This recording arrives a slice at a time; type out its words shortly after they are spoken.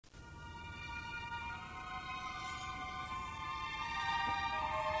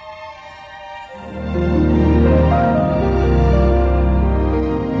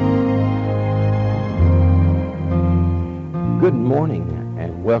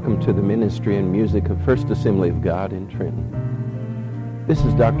Welcome to the ministry and music of First Assembly of God in Trenton. This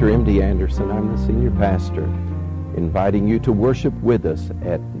is Dr. M.D. Anderson. I'm the senior pastor, inviting you to worship with us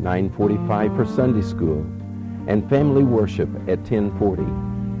at 9:45 for Sunday school and family worship at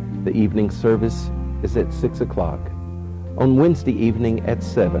 10:40. The evening service is at 6 o'clock. On Wednesday evening at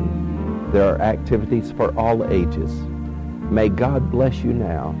 7, there are activities for all ages. May God bless you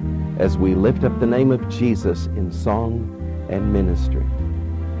now as we lift up the name of Jesus in song and ministry.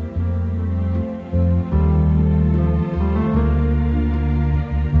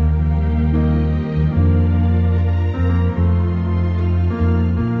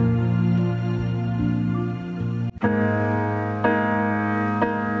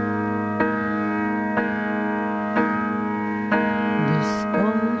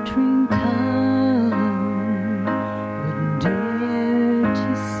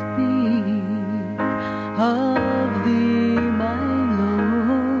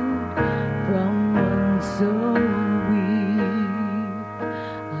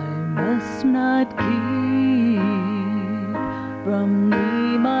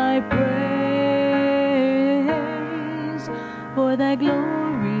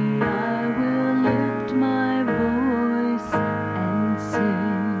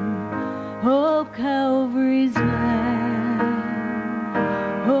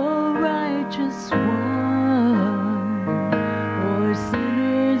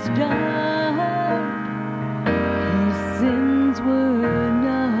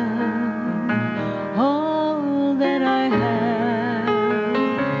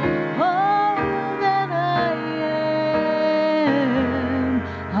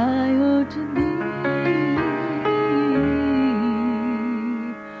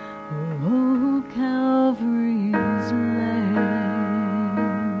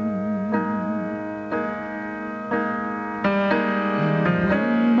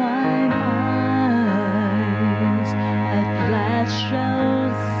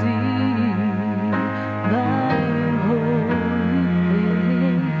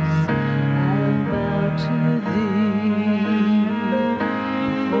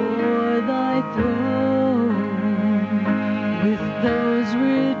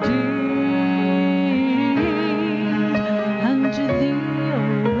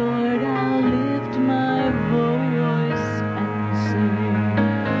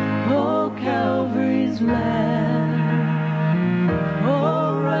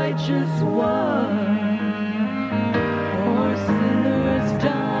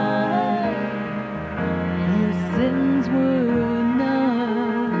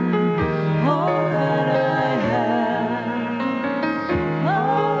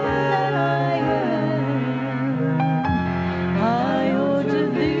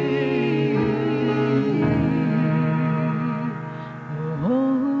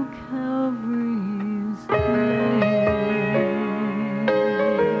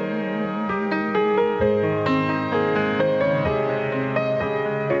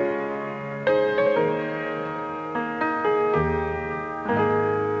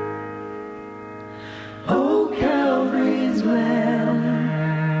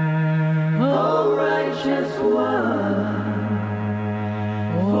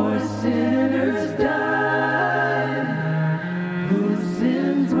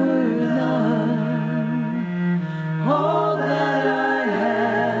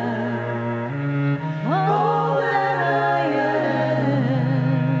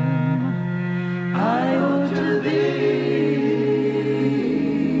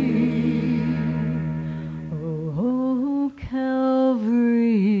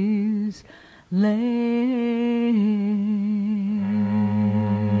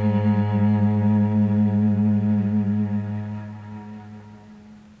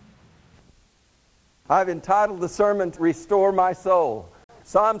 I've entitled the sermon, Restore My Soul.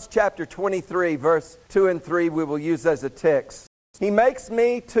 Psalms chapter 23, verse 2 and 3 we will use as a text. He makes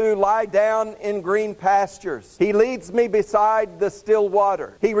me to lie down in green pastures. He leads me beside the still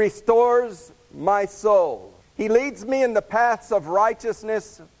water. He restores my soul. He leads me in the paths of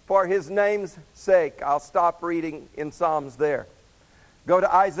righteousness for His name's sake. I'll stop reading in Psalms there. Go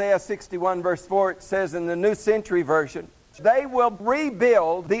to Isaiah 61, verse 4. It says in the New Century Version, they will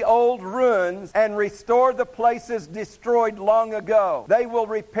rebuild the old ruins and restore the places destroyed long ago. They will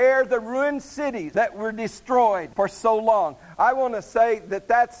repair the ruined cities that were destroyed for so long. I want to say that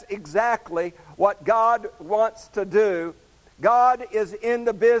that's exactly what God wants to do. God is in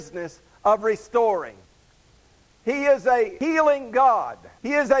the business of restoring. He is a healing God.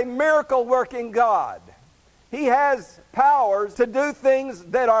 He is a miracle-working God. He has powers to do things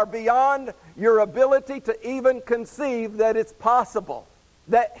that are beyond your ability to even conceive that it's possible.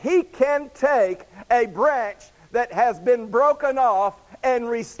 that He can take a branch that has been broken off and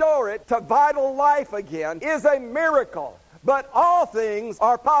restore it to vital life again is a miracle. But all things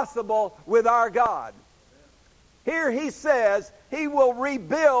are possible with our God. Here He says He will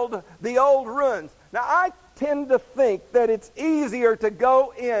rebuild the old ruins. Now, I tend to think that it's easier to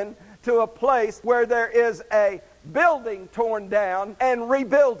go in to a place where there is a building torn down and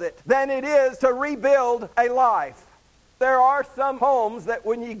rebuild it than it is to rebuild a life. There are some homes that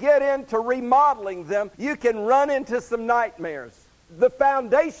when you get into remodeling them, you can run into some nightmares. The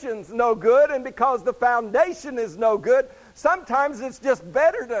foundation's no good, and because the foundation is no good, sometimes it's just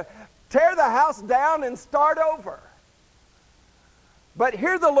better to tear the house down and start over. But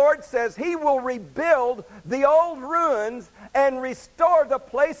here the Lord says He will rebuild the old ruins and restore the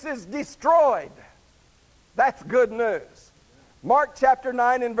places destroyed. That's good news. Mark chapter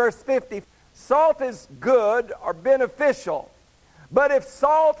 9 and verse 50. Salt is good or beneficial, but if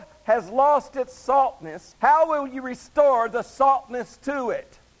salt has lost its saltness, how will you restore the saltness to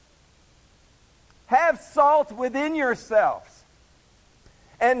it? Have salt within yourselves,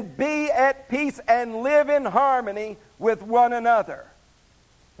 and be at peace and live in harmony with one another.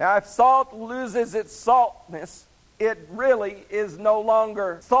 Now, if salt loses its saltness, it really is no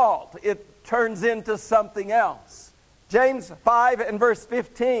longer salt. It turns into something else. James 5 and verse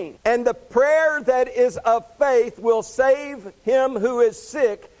 15. And the prayer that is of faith will save him who is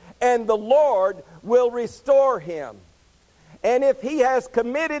sick, and the Lord will restore him. And if he has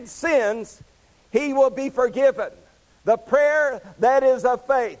committed sins, he will be forgiven. The prayer that is of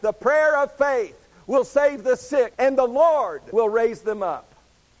faith, the prayer of faith will save the sick, and the Lord will raise them up.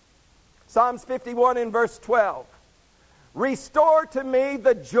 Psalms 51 and verse 12. Restore to me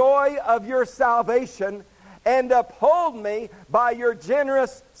the joy of your salvation, and uphold me by your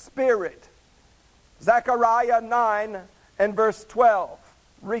generous spirit. Zechariah 9 and verse 12.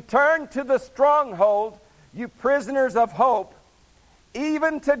 Return to the stronghold, you prisoners of hope.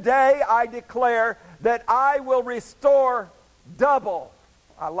 Even today I declare that I will restore double.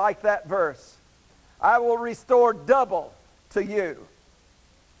 I like that verse. I will restore double to you.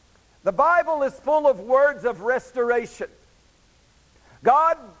 The Bible is full of words of restoration.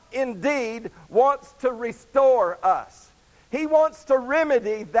 God indeed wants to restore us. He wants to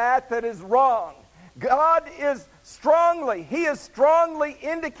remedy that is wrong. God is strongly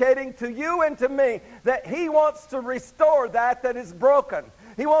indicating to you and to me that He wants to restore that is broken.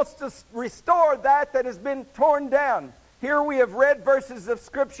 He wants to restore that has been torn down. Here we have read verses of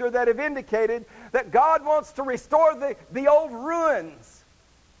Scripture that have indicated that God wants to restore the old ruins.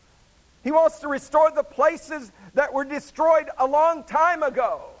 He wants to restore the places that were destroyed a long time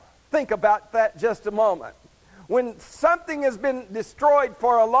ago. Think about that just a moment. When something has been destroyed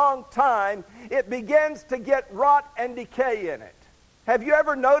for a long time, it begins to get rot and decay in it. Have you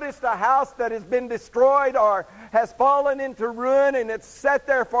ever noticed a house that has been destroyed or has fallen into ruin and it's sat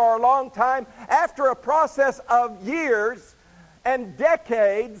there for a long time? After a process of years and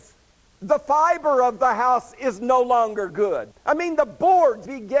decades, the fiber of the house is no longer good. I mean, the boards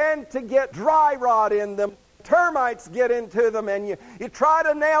began to get dry rot in them. Termites get into them, and you try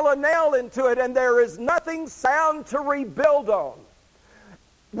to nail a nail into it, and there is nothing sound to rebuild on.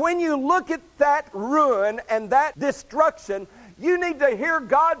 When you look at that ruin and that destruction, you need to hear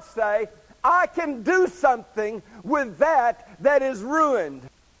God say, I can do something with that is ruined.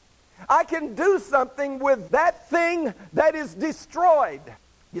 I can do something with that thing that is destroyed.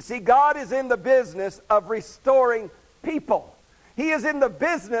 You see, God is in the business of restoring people. He is in the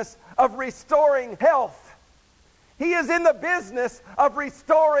business of restoring health. He is in the business of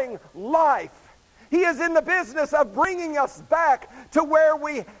restoring life. He is in the business of bringing us back to where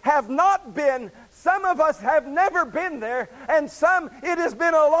we have not been. Some of us have never been there, and some, it has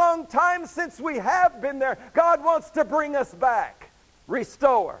been a long time since we have been there. God wants to bring us back.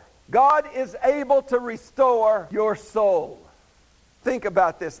 Restore. God is able to restore your soul. Think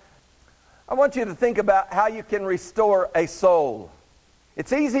about this. I want you to think about how you can restore a soul.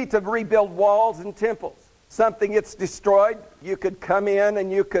 It's easy to rebuild walls and temples. Something gets destroyed, you could come in and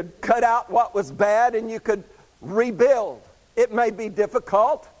you could cut out what was bad and you could rebuild. It may be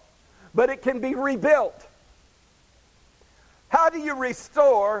difficult, but it can be rebuilt. How do you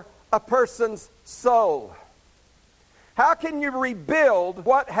restore a person's soul? How can you rebuild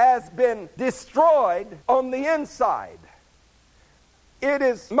what has been destroyed on the inside? It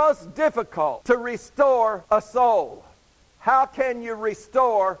is most difficult to restore a soul. How can you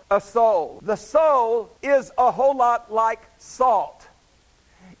restore a soul? The soul is a whole lot like salt.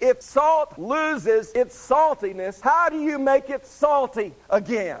 If salt loses its saltiness, how do you make it salty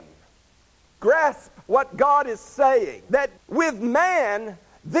again? grasp what God is saying. That with man,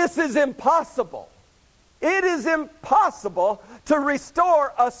 this is impossible. It is impossible to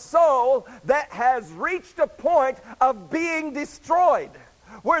restore a soul that has reached a point of being destroyed,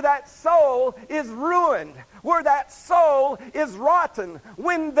 where that soul is ruined, where that soul is rotten.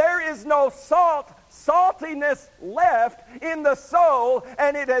 When there is no saltiness left in the soul,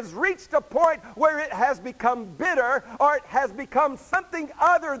 and it has reached a point where it has become bitter, or it has become something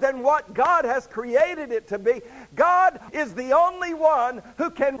other than what God has created it to be, God is the only one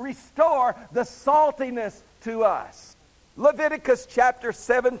who can restore the saltiness to us. Leviticus chapter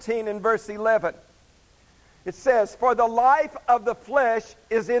 17 and verse 11. It says, "For the life of the flesh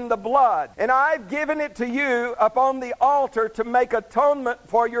is in the blood, and I've given it to you upon the altar to make atonement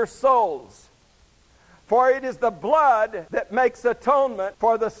for your souls. For it is the blood that makes atonement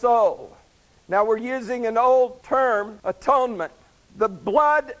for the soul." Now we're using an old term, atonement. The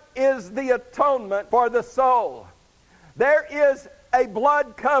blood is the atonement for the soul. There is a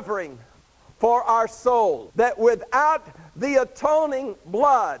blood covering for our soul, that without the atoning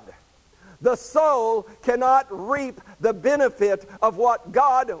blood, the soul cannot reap the benefit of what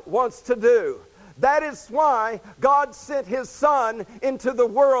God wants to do. That is why God sent His Son into the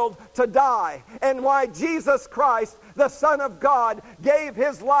world to die, and why Jesus Christ, the Son of God, gave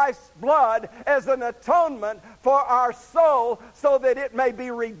His life's blood as an atonement for our soul, so that it may be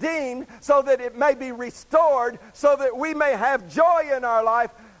redeemed, so that it may be restored, so that we may have joy in our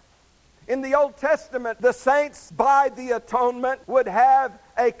life. In the Old Testament, the saints, by the atonement, would have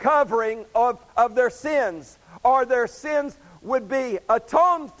a covering of their sins, or their sins would be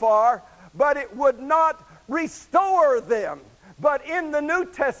atoned for, but it would not restore them. But in the New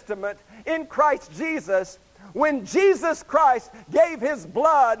Testament, in Christ Jesus, when Jesus Christ gave His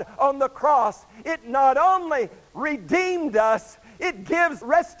blood on the cross, it not only redeemed us, it gives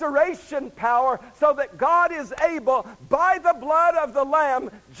restoration power, so that God is able, by the blood of the Lamb,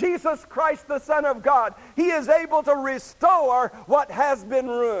 Jesus Christ, the Son of God, He is able to restore what has been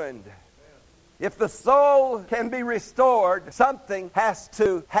ruined. If the soul can be restored, something has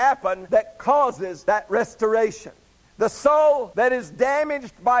to happen that causes that restoration. The soul that is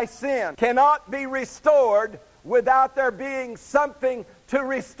damaged by sin cannot be restored without there being something to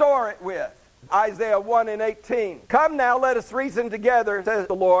restore it with. Isaiah 1 and 18. "Come now, let us reason together, says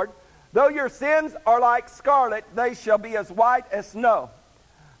the Lord. Though your sins are like scarlet, they shall be as white as snow.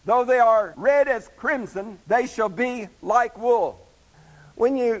 Though they are red as crimson, they shall be like wool."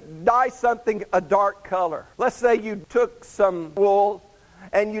 When you dye something a dark color, let's say you took some wool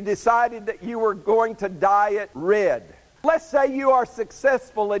and you decided that you were going to dye it red. Let's say you are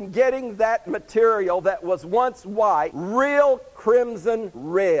successful in getting that material that was once white, real crimson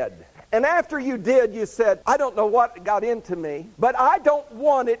red. And after you did, you said, "I don't know what got into me, but I don't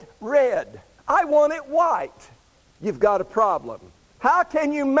want it red. I want it white." You've got a problem. How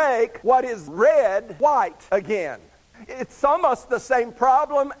can you make what is red white again? It's almost the same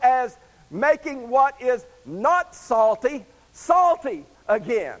problem as making what is not salty salty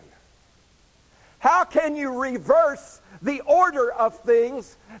again. How can you reverse the order of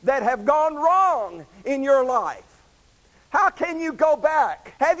things that have gone wrong in your life? How can you go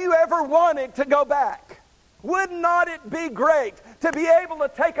back? Have you ever wanted to go back? Would not it be great to be able to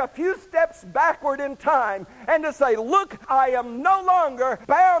take a few steps backward in time and to say, "Look, I am no longer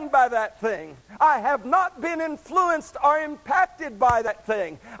bound by that thing. I have not been influenced or impacted by that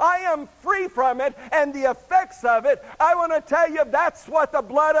thing. I am free from it and the effects of it." I want to tell you, that's what the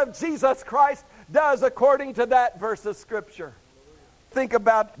blood of Jesus Christ does according to that verse of Scripture. Think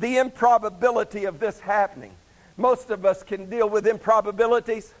about the improbability of this happening. Most of us can deal with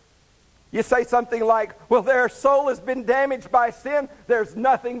improbabilities. You say something like, "Well, their soul has been damaged by sin. There's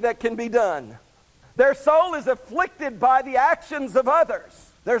nothing that can be done. Their soul is afflicted by the actions of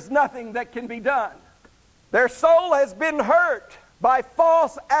others. There's nothing that can be done. Their soul has been hurt by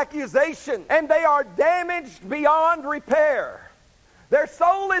false accusation, and they are damaged beyond repair. Their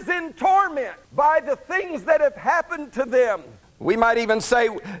soul is in torment by the things that have happened to them." We might even say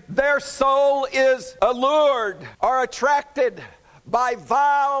their soul is allured or attracted by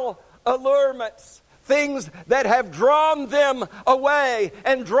vile allurements, things that have drawn them away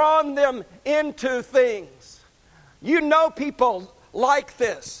and drawn them into things. You know people like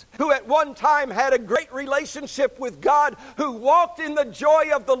this, who at one time had a great relationship with God, who walked in the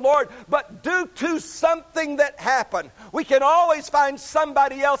joy of the Lord, but due to something that happened, we can always find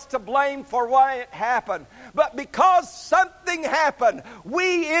somebody else to blame for why it happened. But because something happened,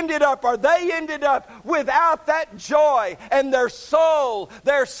 they ended up without that joy, and their soul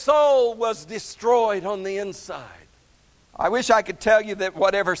was destroyed on the inside. I wish I could tell you that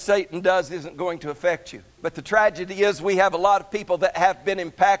whatever Satan does isn't going to affect you. But the tragedy is we have a lot of people that have been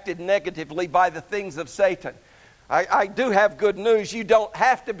impacted negatively by the things of Satan. I do have good news. You don't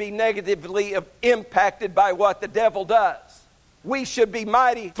have to be negatively impacted by what the devil does. We should be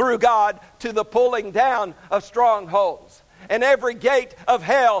mighty through God to the pulling down of strongholds. And every gate of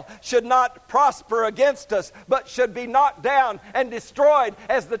hell should not prosper against us, but should be knocked down and destroyed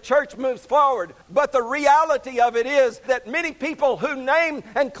as the church moves forward. But the reality of it is that many people who name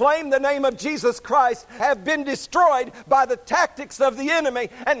and claim the name of Jesus Christ have been destroyed by the tactics of the enemy.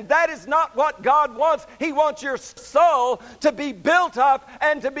 And that is not what God wants. He wants your soul to be built up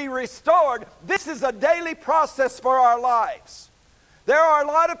and to be restored. This is a daily process for our lives. There are a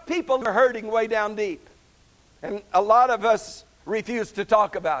lot of people who are hurting way down deep. And a lot of us refuse to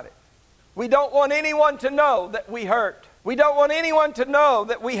talk about it. We don't want anyone to know that we hurt. We don't want anyone to know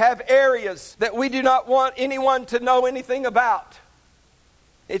that we have areas that we do not want anyone to know anything about.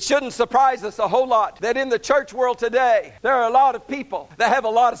 It shouldn't surprise us a whole lot that in the church world today, there are a lot of people that have a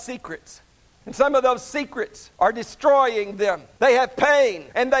lot of secrets. And some of those secrets are destroying them. They have pain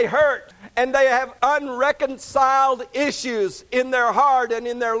and they hurt and they have unreconciled issues in their heart and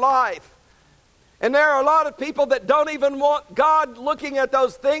in their life. And there are a lot of people that don't even want God looking at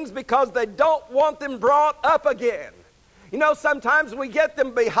those things because they don't want them brought up again. You know, sometimes we get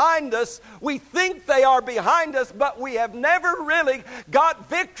them behind us. We think they are behind us, but we have never really got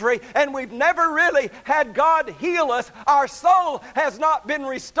victory, and we've never really had God heal us. Our soul has not been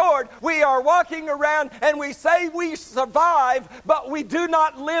restored. We are walking around and we say we survive, but we do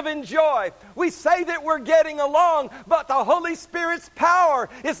not live in joy. We say that we're getting along, but the Holy Spirit's power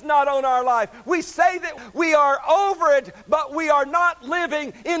is not on our life. We say that we are over it, but we are not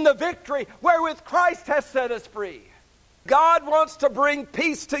living in the victory wherewith Christ has set us free. God wants to bring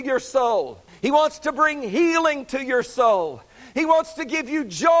peace to your soul. He wants to bring healing to your soul. He wants to give you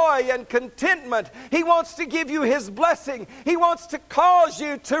joy and contentment. He wants to give you His blessing. He wants to cause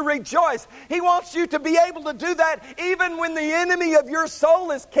you to rejoice. He wants you to be able to do that even when the enemy of your soul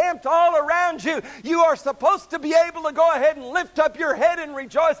is camped all around you. You are supposed to be able to go ahead and lift up your head and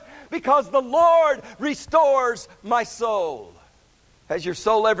rejoice because the Lord restores my soul. Has your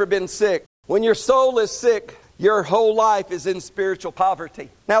soul ever been sick? When your soul is sick, your whole life is in spiritual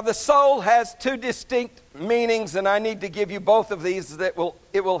poverty. Now, the soul has two distinct meanings, and I need to give you both of these it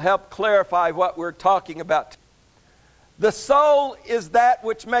will help clarify what we're talking about. The soul is that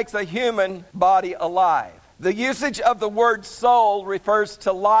which makes a human body alive. The usage of the word soul refers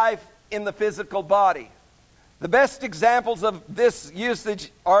to life in the physical body. The best examples of this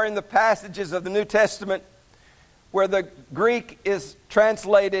usage are in the passages of the New Testament where the Greek is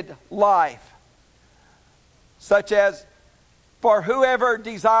translated life. Such as, for whoever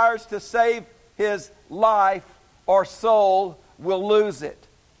desires to save his life or soul will lose it.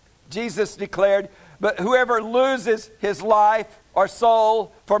 Jesus declared, but whoever loses his life or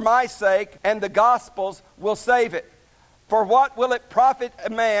soul for my sake and the gospel's will save it. For what will it profit a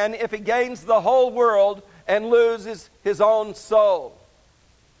man if he gains the whole world and loses his own soul?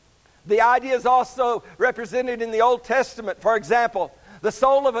 The idea is also represented in the Old Testament. For example, the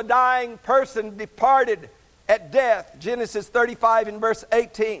soul of a dying person departed at death, Genesis 35 and verse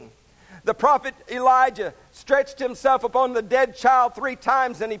 18. The prophet Elijah stretched himself upon the dead child 3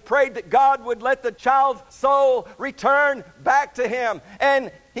 times, and he prayed that God would let the child's soul return back to him,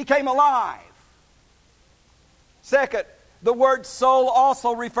 and he came alive. Second, the word soul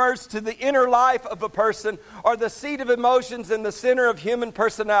also refers to the inner life of a person or the seat of emotions in the center of human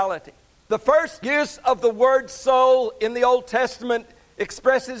personality. The first use of the word soul in the Old Testament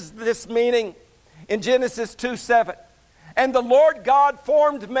expresses this meaning in Genesis 2:7. And the Lord God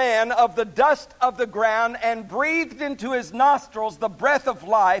formed man of the dust of the ground and breathed into his nostrils the breath of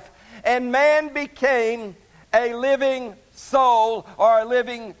life, and man became a living soul or a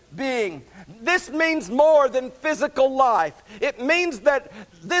living being. This means more than physical life. It means that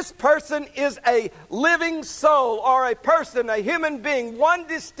this person is a living soul or a person, a human being, one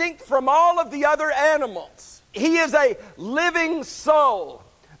distinct from all of the other animals. He is a living soul.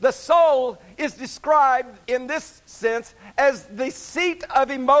 The soul is described in this sense as the seat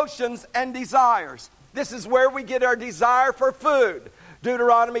of emotions and desires. This is where we get our desire for food,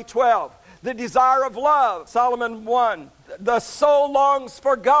 Deuteronomy 12. The desire of love, Solomon 1. The soul longs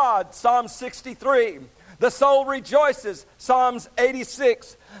for God, Psalm 63. The soul rejoices, Psalms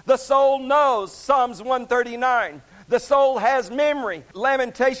 86. The soul knows, Psalms 139. The soul has memory,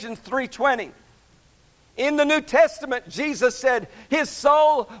 Lamentations 3:20. In the New Testament, Jesus said his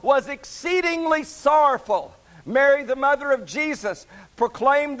soul was exceedingly sorrowful. Mary, the mother of Jesus,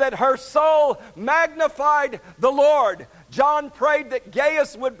 proclaimed that her soul magnified the Lord. John prayed that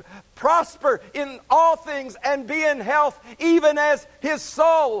Gaius would prosper in all things and be in health, even as his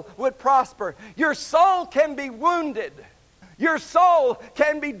soul would prosper. Your soul can be wounded. Your soul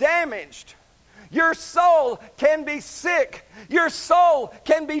can be damaged. Your soul can be sick. Your soul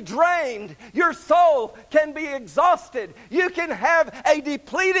can be drained. Your soul can be exhausted. You can have a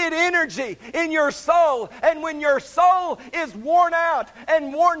depleted energy in your soul. And when your soul is worn out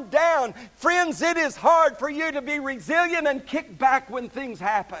and worn down, friends, it is hard for you to be resilient and kick back when things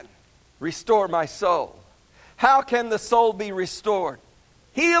happen. Restore my soul. How can the soul be restored?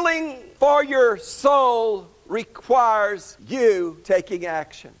 Healing for your soul requires you taking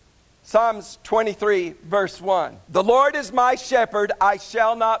action. Psalms 23, verse 1. The Lord is my shepherd, I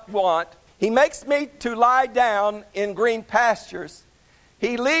shall not want. He makes me to lie down in green pastures.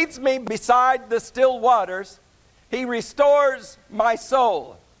 He leads me beside the still waters. He restores my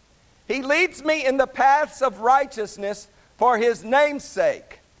soul. He leads me in the paths of righteousness for His name's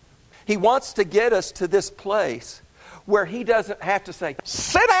sake. He wants to get us to this place where He doesn't have to say,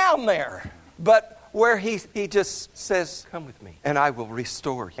 sit down there, but where he just says, come with me, and I will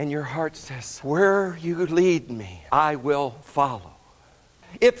restore you. And your heart says, where you lead me, I will follow.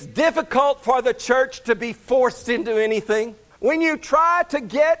 It's difficult for the church to be forced into anything. When you try to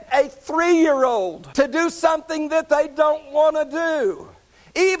get a 3-year-old to do something that they don't want to do,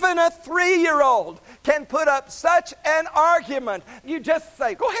 even a 3-year-old can put up such an argument. You just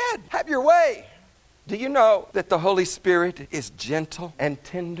say, go ahead, have your way. Do you know that the Holy Spirit is gentle and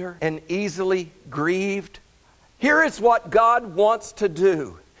tender and easily grieved? Here is what God wants to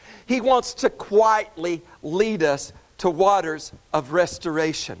do. He wants to quietly lead us to waters of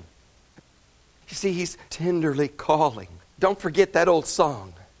restoration. You see, He's tenderly calling. Don't forget that old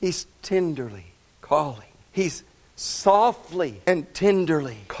song. He's tenderly calling. He's softly and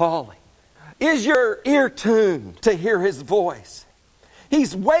tenderly calling. Is your ear tuned to hear His voice?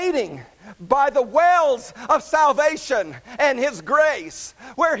 He's waiting by the wells of salvation and His grace,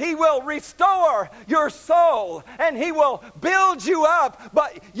 where He will restore your soul and He will build you up.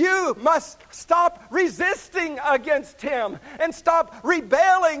 But you must stop resisting against Him and stop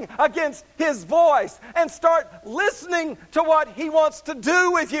rebelling against His voice and start listening to what He wants to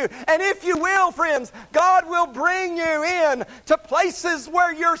do with you. And if you will, friends, God will bring you in to places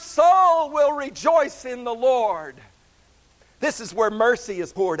where your soul will rejoice in the Lord. This is where mercy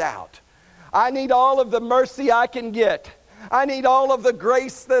is poured out. I need all of the mercy I can get. I need all of the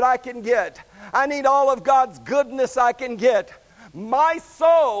grace that I can get. I need all of God's goodness I can get. My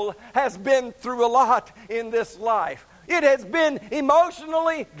soul has been through a lot in this life. It has been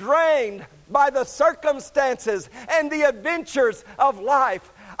emotionally drained by the circumstances and the adventures of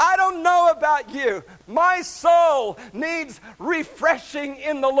life. I don't know about you. My soul needs refreshing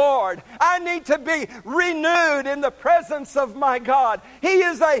in the Lord. I need to be renewed in the presence of my God. He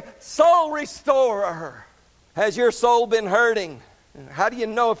is a soul restorer. Has your soul been hurting? How do you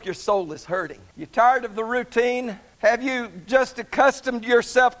know if your soul is hurting? You tired of the routine? Have you just accustomed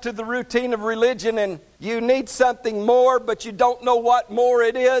yourself to the routine of religion and you need something more, but you don't know what more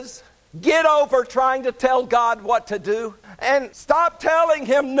it is? Get over trying to tell God what to do and stop telling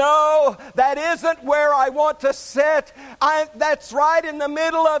Him, no, that isn't where I want to sit. That's right in the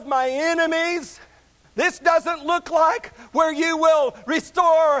middle of my enemies. This doesn't look like where you will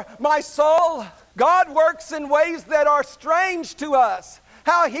restore my soul. God works in ways that are strange to us.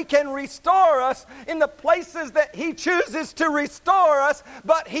 How He can restore us in the places that He chooses to restore us,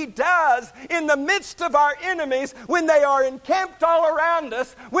 but He does in the midst of our enemies when they are encamped all around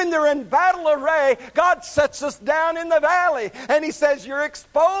us, when they're in battle array. God sets us down in the valley and He says, you're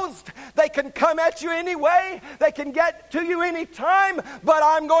exposed. They can come at you anyway. They can get to you anytime, but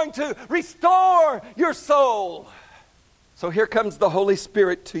I'm going to restore your soul. So here comes the Holy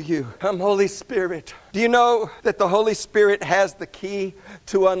Spirit to you. Come, Holy Spirit. Do you know that the Holy Spirit has the key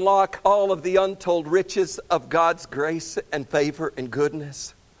to unlock all of the untold riches of God's grace and favor and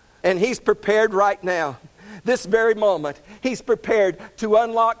goodness? And He's prepared right now, this very moment, He's prepared to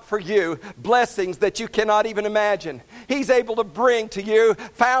unlock for you blessings that you cannot even imagine. He's able to bring to you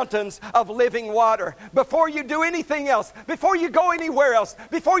fountains of living water. Before you do anything else, before you go anywhere else,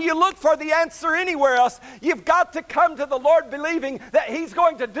 before you look for the answer anywhere else, you've got to come to the Lord believing that He's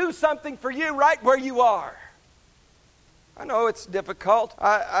going to do something for you right where you are. I know it's difficult.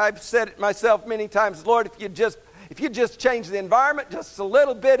 I've said it myself many times, Lord, if you just change the environment just a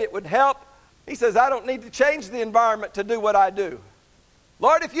little bit, it would help. He says, I don't need to change the environment to do what I do.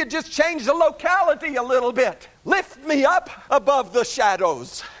 Lord, if you just change the locality a little bit, lift me up above the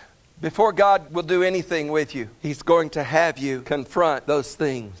shadows. Before God will do anything with you, He's going to have you confront those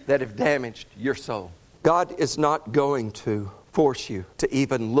things that have damaged your soul. God is not going to force you to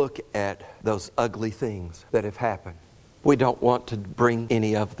even look at those ugly things that have happened. We don't want to bring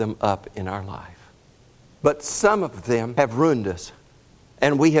any of them up in our life. But some of them have ruined us.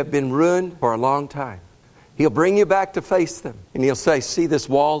 And we have been ruined for a long time. He'll bring you back to face them. And He'll say, see, this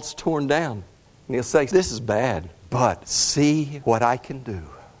wall's torn down. And He'll say, this is bad, but see what I can do.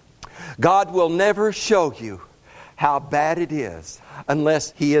 God will never show you how bad it is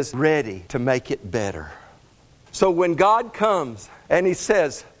unless He is ready to make it better. So when God comes and He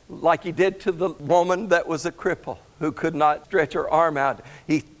says, like He did to the woman that was a cripple who could not stretch her arm out,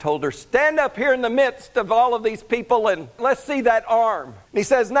 He told her, stand up here in the midst of all of these people and let's see that arm. And He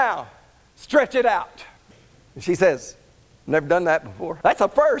says, now, stretch it out. And she says, never done that before. That's a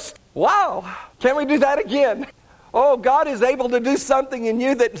first. Wow. Can we do that again? Oh, God is able to do something in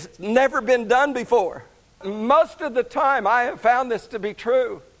you that's never been done before. Most of the time, I have found this to be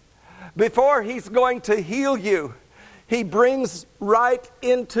true. Before He's going to heal you, He brings right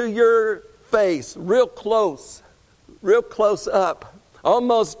into your face, real close up,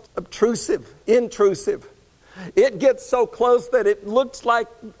 almost obtrusive, intrusive. It gets so close that it looks like,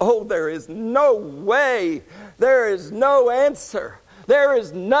 oh, there is no way, there is no answer. There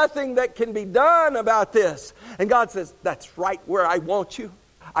is nothing that can be done about this. And God says, that's right where I want you.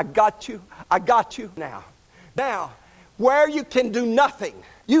 I got you. I got you now. Now, where you can do nothing,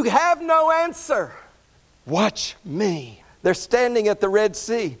 you have no answer. Watch me. They're standing at the Red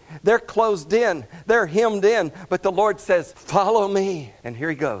Sea. They're closed in. They're hemmed in. But the Lord says, follow me. And here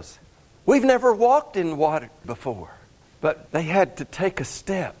He goes. We've never walked in water before. But they had to take a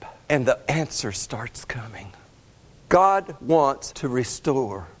step. And the answer starts coming. God wants to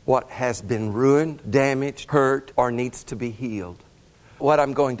restore what has been ruined, damaged, hurt, or needs to be healed. What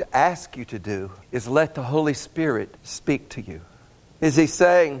I'm going to ask you to do is let the Holy Spirit speak to you. Is He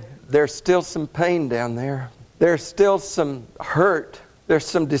saying, there's still some pain down there? There's still some hurt. There's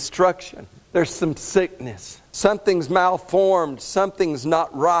some destruction. There's some sickness. Something's malformed. Something's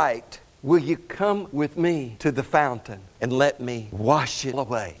not right. Will you come with me to the fountain and let me wash it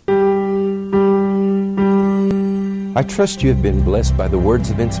away? I trust you have been blessed by the words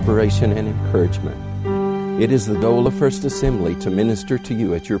of inspiration and encouragement. It is the goal of First Assembly to minister to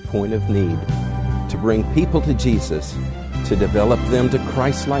you at your point of need, to bring people to Jesus, to develop them to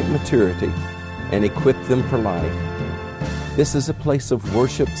Christ-like maturity, and equip them for life. This is a place of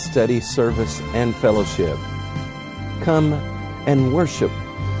worship, study, service, and fellowship. Come and worship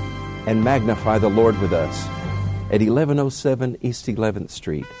and magnify the Lord with us at 1107 East 11th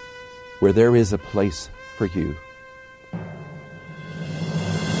Street, where there is a place for you.